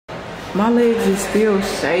My legs is still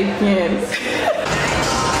shaking.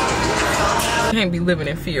 Can't be living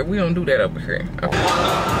in fear. We don't do that over here.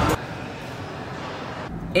 Okay.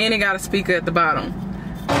 And it got a speaker at the bottom.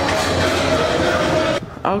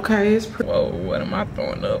 Okay, it's pretty. Whoa, what am I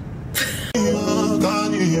throwing up?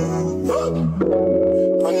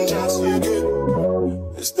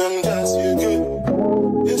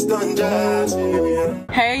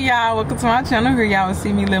 Hey y'all, welcome to my channel. Here y'all will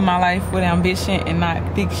see me live my life with ambition and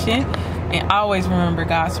not fiction. And always remember,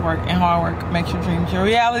 God's work and hard work makes your dreams your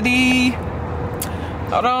reality.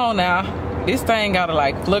 Hold on now. This thing gotta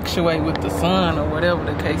like fluctuate with the sun or whatever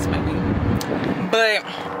the case may be. But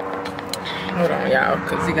hold on y'all,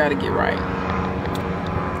 cause you gotta get right.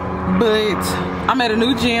 But I'm at a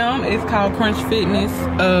new gym. It's called Crunch Fitness.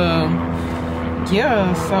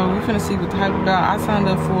 Yeah, so we're finna see what the hype about. I signed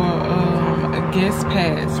up for a guest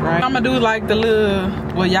pass, right? I'm gonna do like the little,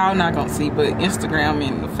 well y'all not gonna see, but Instagram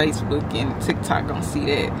and Facebook and TikTok gonna see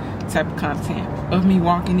that type of content of me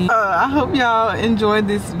walking in. I hope y'all enjoyed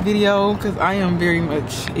this video because I am very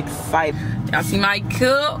much excited. Y'all see my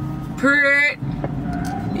cup, pretty.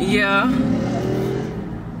 Yeah.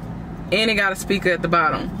 And it got a speaker at the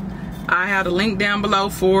bottom. I have a link down below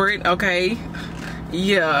for it, okay?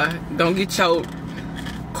 Yeah, don't get your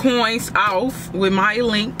coins off with my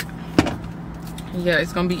link. Yeah,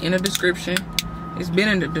 it's gonna be in the description. It's been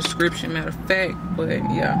in the description, matter of fact, but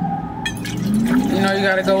yeah. You know, you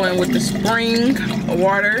gotta go in with the spring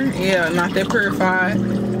water. Yeah, not that purified.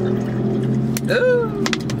 Ooh,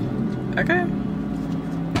 okay.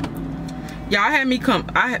 Y'all had me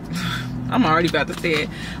I'm already about to say it.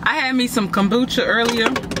 I had me some kombucha earlier.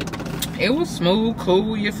 It was smooth,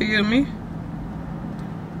 cool, you feel me?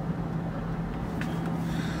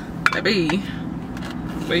 Maybe.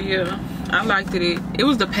 But yeah, I liked it. It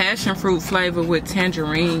was the passion fruit flavor with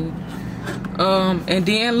tangerine. And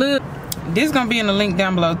then look, this is gonna be in the link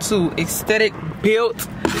down below too. Aesthetic built.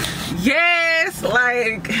 Yes,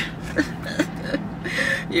 like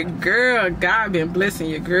your girl, God been blessing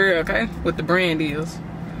your girl, okay? With the brand deals.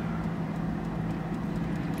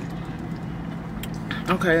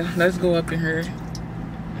 Okay, let's go up in here.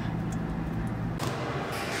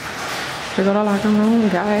 We go to locker room,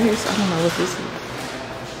 guys. I don't know what this is.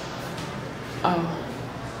 Oh.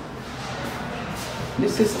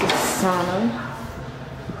 This is the sauna.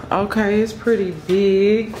 Okay, it's pretty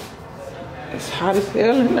big. It's hot as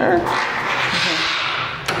hell in there.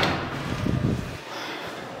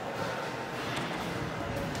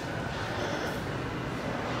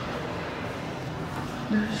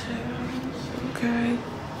 Okay.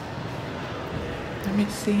 Let me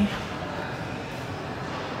see.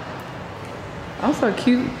 I'm so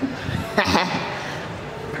cute.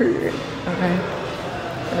 Period. Okay.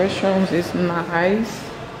 Restrooms is nice.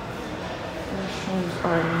 Restrooms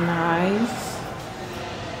are nice.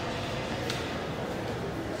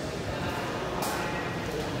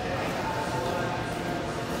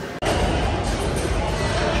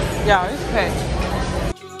 Y'all, it's packed.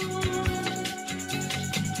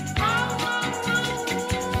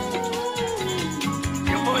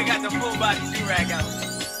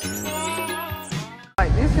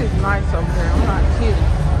 Like, this is nice over here. I'm not kidding.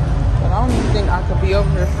 But I don't even think I could be over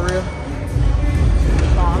here for real.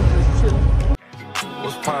 So I'm just chilling.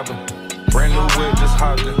 What's poppin'? Brand new whip, just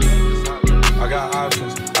hopped in. I got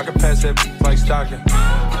options. I can pass that like stocking.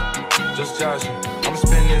 Just joshing. I'm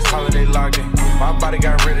spending this holiday locking. My body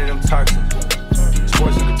got rid of them toxins.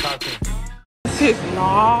 Sports in the top 10. This is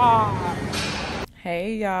not.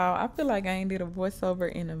 Hey y'all, I feel like I ain't did a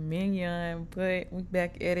voiceover in a million, but we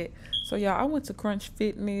back at it. So y'all, I went to Crunch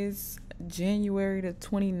Fitness January the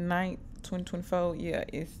 29th, 2024.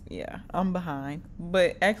 Yeah, I'm behind,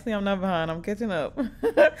 but actually I'm not behind, I'm catching up.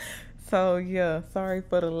 So yeah, sorry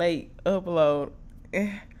for the late upload,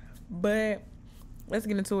 but let's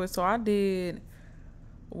get into it. So I did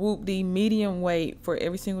whoop the medium weight for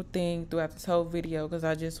every single thing throughout this whole video because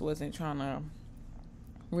I just wasn't trying to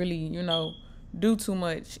really, you know, do too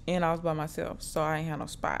much, and I was by myself, so I ain't had no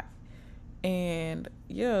spot. And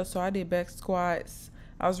yeah, so I did back squats.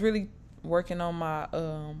 I was really working on my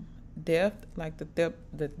depth, like the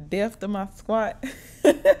depth of my squat.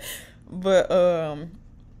 But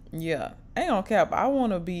yeah, ain't gonna cap, I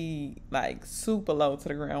want to be like super low to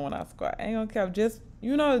the ground when I squat. Ain't gonna cap, just,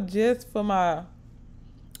 you know, just for my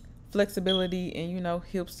flexibility and, you know,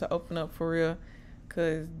 hips to open up for real,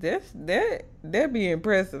 cause that be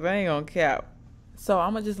impressive. I ain't gonna cap. So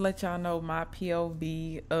I'm gonna just let y'all know my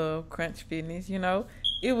POV of Crunch Fitness. You know,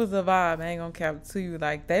 it was a vibe. I ain't gonna cap to you.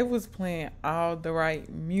 Like, they was playing all the right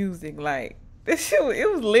music. Like, this shit, it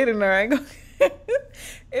was lit in there. I ain't gonna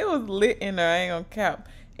it was lit in there. I ain't gonna cap.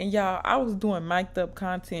 And y'all, I was doing mic'd up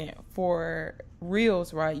content for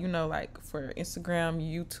reels, right? You know, like for Instagram,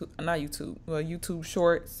 YouTube, not YouTube, well, YouTube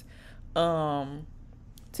Shorts, um,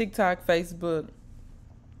 TikTok, Facebook,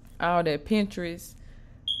 all that, Pinterest.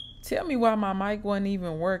 Tell me why my mic wasn't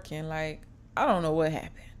even working. Like, I don't know what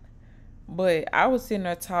happened. But I was sitting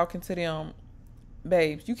there talking to them,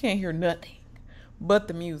 babes, you can't hear nothing but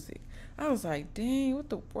the music. I was like, dang, what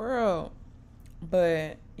the world?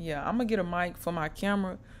 But yeah, I'm gonna get a mic for my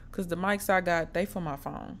camera because the mics I got, they for my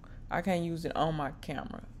phone. I can't use it on my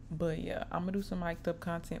camera. But yeah, I'm gonna do some mic'd up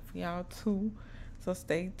content for y'all too. So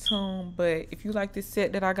stay tuned. But if you like this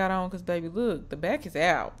set that I got on, because baby, look, the back is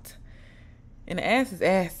out and the ass is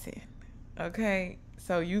assing. Okay,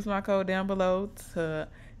 so use my code down below to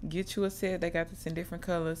get you a set. They got this in different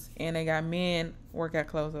colors and they got men workout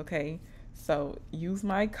clothes. Okay, so use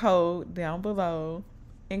my code down below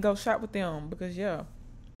and go shop with them because yeah.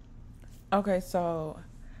 Okay, so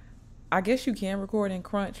I guess you can record in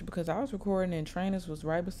Crunch because I was recording and trainers was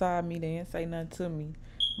right beside me. They didn't say nothing to me,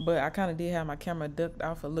 but I kind of did have my camera ducked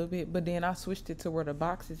off a little bit. But then I switched it to where the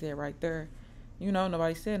box is at right there. You know,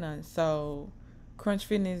 nobody said nothing. So Crunch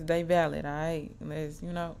Fitness, they valid. All right, let's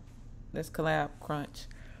collab Crunch.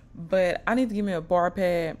 But I need to give me a bar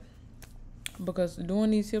pad because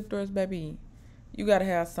doing these hip thrusts, baby, you gotta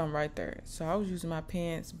have something right there. So I was using my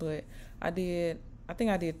pants, but I think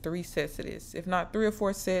I did 3 sets of this. If not 3 or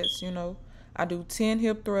 4 sets, I do 10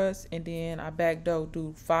 hip thrusts and then I back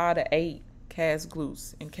do 5 to 8 calves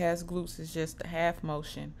glutes. And calves glutes is just the half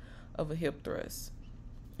motion of a hip thrust.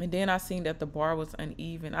 And then I seen that the bar was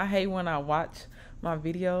uneven. I hate when I watch my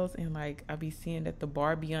videos and like I be seeing that the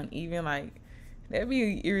bar be uneven. Like that'd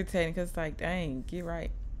be irritating because like, dang, get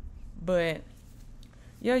right. But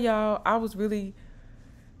yeah, y'all, I was really,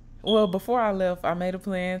 well, before I left, I made a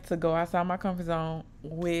plan to go outside my comfort zone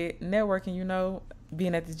with networking,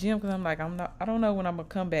 being at the gym because I'm like, I don't know when I'm going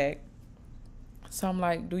to come back. So I'm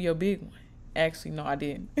like, do your big one. Actually, no, I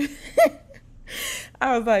didn't.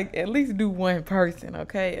 I was like, at least do one person,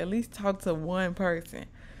 okay? At least talk to one person.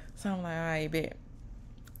 So I'm like, all right, bet.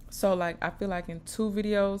 So like, I feel like in 2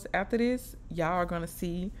 videos after this, y'all are going to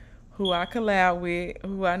see who I collab with,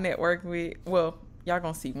 who I network with. Well, y'all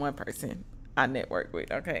going to see one person I network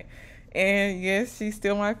with, okay? And yes, she's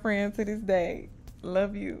still my friend to this day.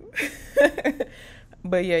 Love you.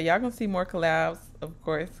 But yeah, y'all gonna see more collabs, of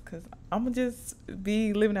course, because I'm gonna just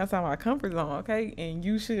be living outside my comfort zone, okay? And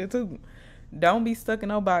you should too. Don't be stuck in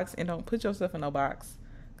no box and don't put yourself in no box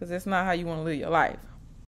because that's not how you want to live your life.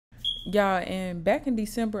 Y'all, and back in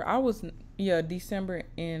December, December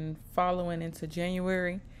and following into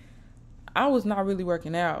January, I was not really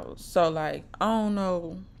working out. So like, I don't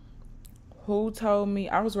know who told me.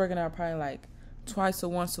 I was working out probably like twice or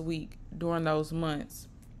once a week during those months.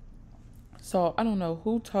 So I don't know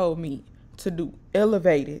who told me to do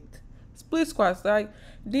elevated split squats. Like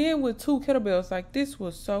then with 2 kettlebells, like this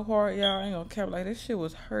was so hard, y'all. I ain't gonna cap, like this shit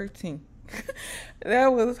was hurting. That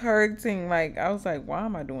was hurting. Like I was like, why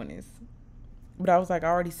am I doing this? But I was like, I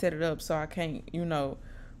already set it up, so I can't,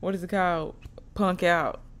 what is it called? Punk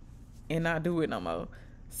out and not do it no more.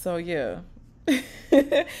 So yeah.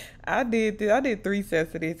 I did 3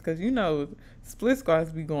 sets of this because split squats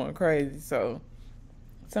be going crazy. So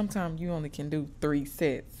sometimes you only can do 3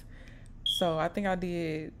 sets. So I think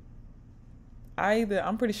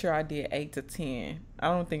I'm pretty sure I did 8 to 10. I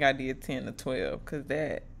don't think I did 10 to 12 because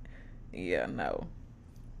no.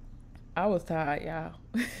 I was tired, y'all.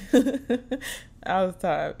 I was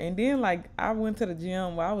tired. And then like I went to the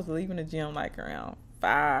gym. I was leaving the gym like around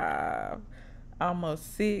 5,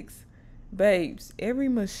 almost 6. Babes, every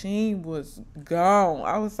machine was gone.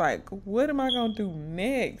 I was like, what am I going to do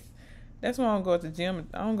next? That's why I don't go to the gym.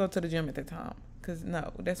 I don't go to the gym at that time. Because,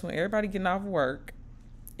 no, that's when everybody getting off work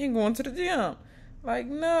and going to the gym. Like,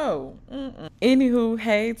 no. Anywho,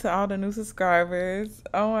 hey to all the new subscribers.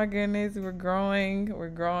 Oh, my goodness. We're growing. We're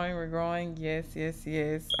growing.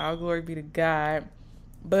 Yes. All glory be to God.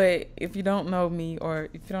 But if you don't know me or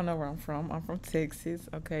if you don't know where I'm from Texas,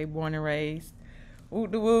 okay, born and raised.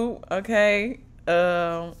 Woo, okay.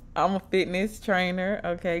 I'm a fitness trainer,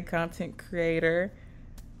 okay, content creator.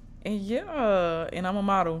 And yeah, and I'm a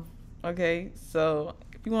model, okay? So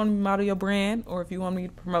if you want me to model your brand or if you want me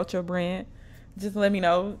to promote your brand, just let me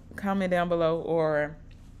know. Comment down below or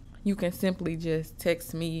you can simply just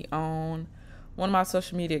text me on one of my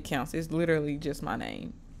social media accounts. It's literally just my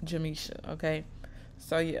name, Jamishya, okay?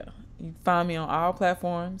 So yeah, you find me on all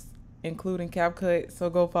platforms, including CapCut. So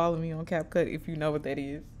go follow me on CapCut if you know what that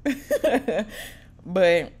is.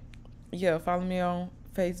 But yeah, follow me on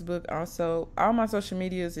Facebook. Also, all my social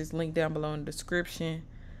medias is linked down below in the description.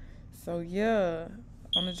 So yeah,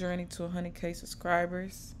 on the journey to 100K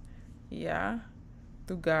subscribers. Yeah,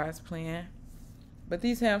 through God's plan. But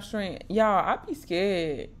these hamstring, y'all, I be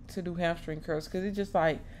scared to do hamstring curls because it's just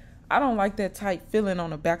like, I don't like that tight feeling on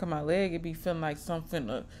the back of my leg. It be feeling like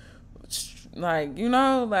something, like, you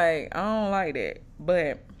know, like, I don't like that.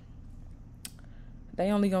 But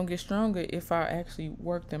they only gonna get stronger if I actually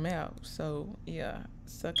work them out. So, yeah,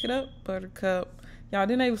 suck it up, buttercup. Y'all,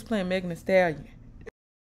 then they was playing Megan Thee Stallion.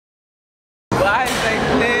 Why is they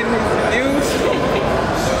playing this music?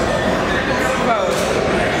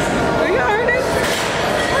 Do y'all heard it?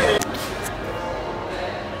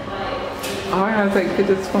 Oh, I gotta take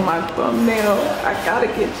pictures for my thumbnail. I gotta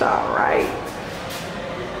get y'all right.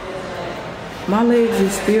 My legs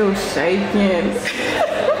is still shaking.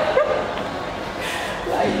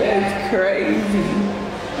 Like, that's crazy.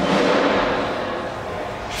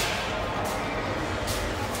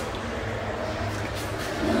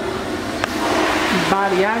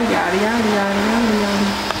 Body, yada, yada, yada, yada,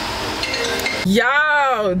 yada.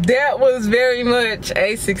 Y'all, that was very much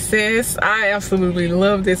a success. I absolutely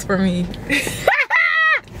love this for me.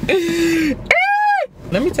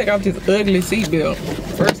 Let me take off this ugly seatbelt,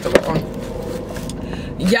 first of all.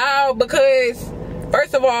 Y'all, because,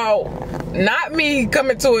 first of all, not me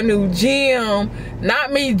coming to a new gym,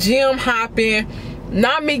 not me gym hopping,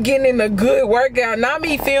 not me getting in a good workout, not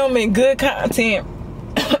me filming good content.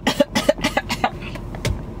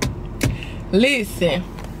 Listen,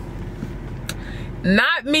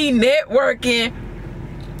 not me networking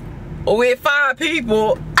with 5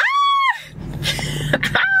 people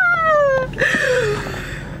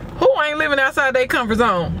who ain't living outside their comfort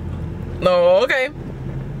zone. Oh, okay.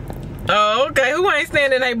 Oh, okay. Who ain't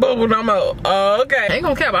staying in their bubble no more? Oh, okay. Ain't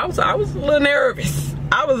gonna cap. I was a little nervous.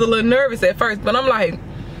 I was a little nervous at first, but I'm like,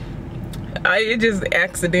 it just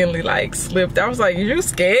accidentally like slipped. I was like, you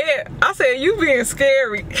scared? I said, you being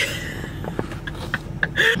scary.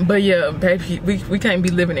 But yeah, baby, we can't be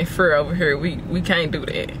living in fear over here. We can't do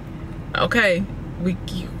that. Okay?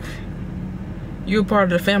 You're a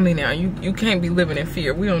part of the family now. You can't be living in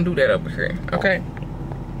fear. We don't do that over here. Okay?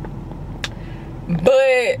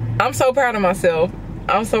 But I'm so proud of myself.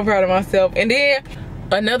 I'm so proud of myself. And then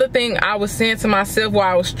another thing I was saying to myself while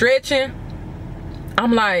I was stretching,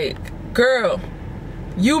 I'm like, girl,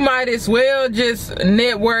 you might as well just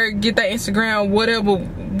network, get that Instagram, whatever,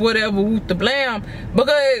 with the blam,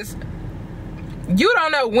 because you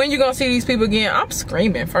don't know when you're gonna see these people again. I'm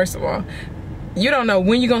screaming, first of all. You don't know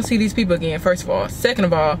when you're gonna see these people again, first of all. Second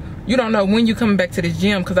of all, you don't know when you're coming back to this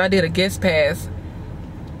gym, because I did a guest pass,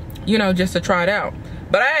 you know, just to try it out.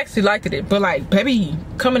 But I actually liked it. But like, baby,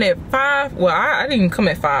 coming at 5, well, I didn't come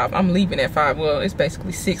at 5. I'm leaving at 5. Well, it's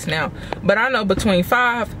basically 6 now. But I know between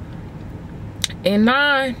 5 and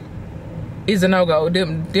 9 is a no-go.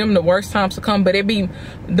 Them the worst times to come. But it be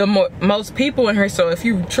the most people in here. So if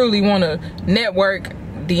you truly want to network,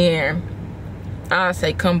 then I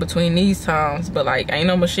say come between these times. But like, ain't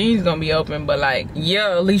no machines gonna be open. But like,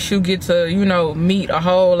 yeah, at least you get to, you know, meet a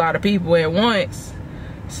whole lot of people at once.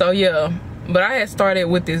 So yeah. But I had started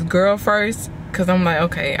with this girl first, because I'm like,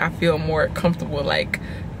 okay, I feel more comfortable like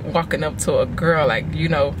walking up to a girl, like, you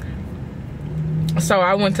know. So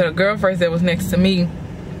I went to the girl first that was next to me.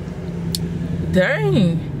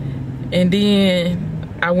 Dang. And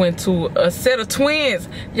then I went to a set of twins.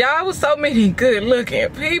 Y'all, was so many good looking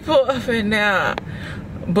people up and down.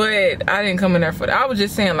 But I didn't come in there for that. I was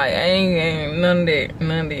just saying, like, I ain't none of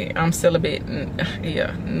that. I'm celibate.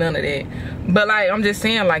 Yeah, none of that. But like, I'm just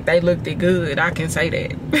saying, like, they looked good. I can say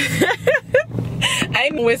that. I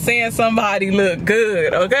ain't with saying somebody look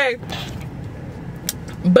good, okay?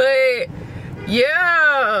 But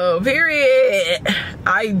yeah, period.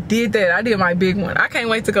 I did that. I did my big one. I can't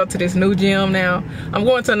wait to go to this new gym now. I'm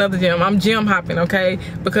going to another gym. I'm gym hopping, okay?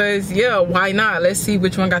 Because yeah, why not? Let's see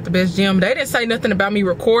which one got the best gym. They didn't say nothing about me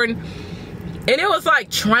recording. And it was like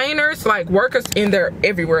trainers, like workers in there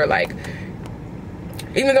everywhere. Like,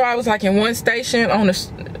 even though I was like in one station on a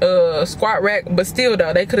squat rack, but still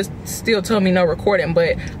though, they could have still told me no recording.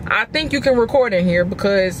 But I think you can record in here,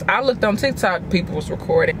 because I looked on TikTok, people was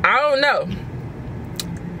recording. I don't know.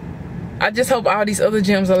 I just hope all these other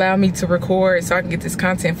gyms allow me to record so I can get this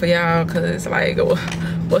content for y'all, because like,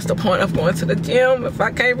 what's the point of going to the gym if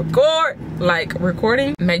I can't record? Like,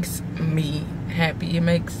 recording makes me happy.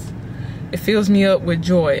 It fills me up with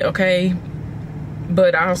joy, okay?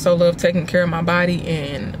 But I also love taking care of my body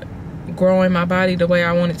and growing my body the way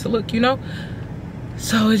I want it to look, you know?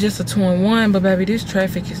 So it's just a 2-in-1, but baby, this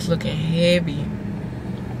traffic is looking heavy.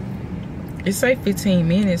 It's like 15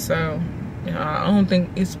 minutes, so you know, I don't think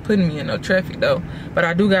it's putting me in no traffic though. But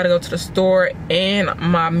I do gotta go to the store and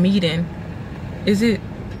my meeting Is it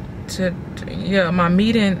yeah, my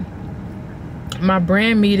meeting, my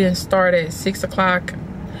brand meeting started at 6 o'clock.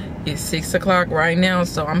 It's 6 o'clock right now,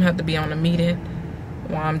 so I'm gonna have to be on the meeting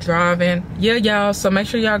while I'm driving. Yeah, y'all, so make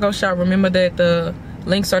sure y'all go shop. Remember that the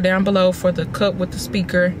links are down below for the cup with the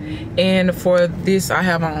speaker, and for this I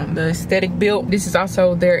have on the aesthetic build. This is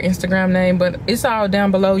also their Instagram name, but it's all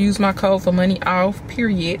down below. Use my code for money off,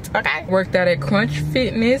 period. Okay, worked out at Crunch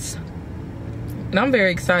Fitness, and I'm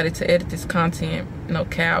very excited to edit this content, no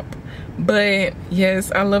cap. But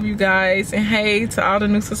yes, I love you guys, and hey to all the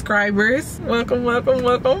new subscribers, welcome, welcome,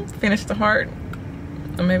 welcome. Finish the heart,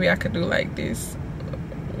 or maybe I could do like this.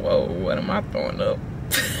 Whoa, what am I throwing up?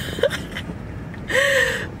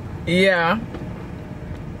 Yeah,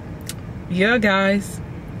 guys,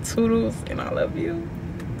 toodles, and I love you.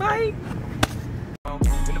 Bye.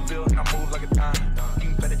 In the building, I move like a dime.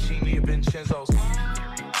 Eating fettuccine or Vincenzo's.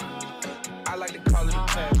 I like to call it a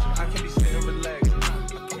passion. I can be sitting relaxed.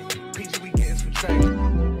 PG, we getting some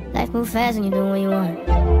traction. Life move fast when you do what you want.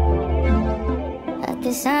 At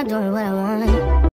this time, doing what I want.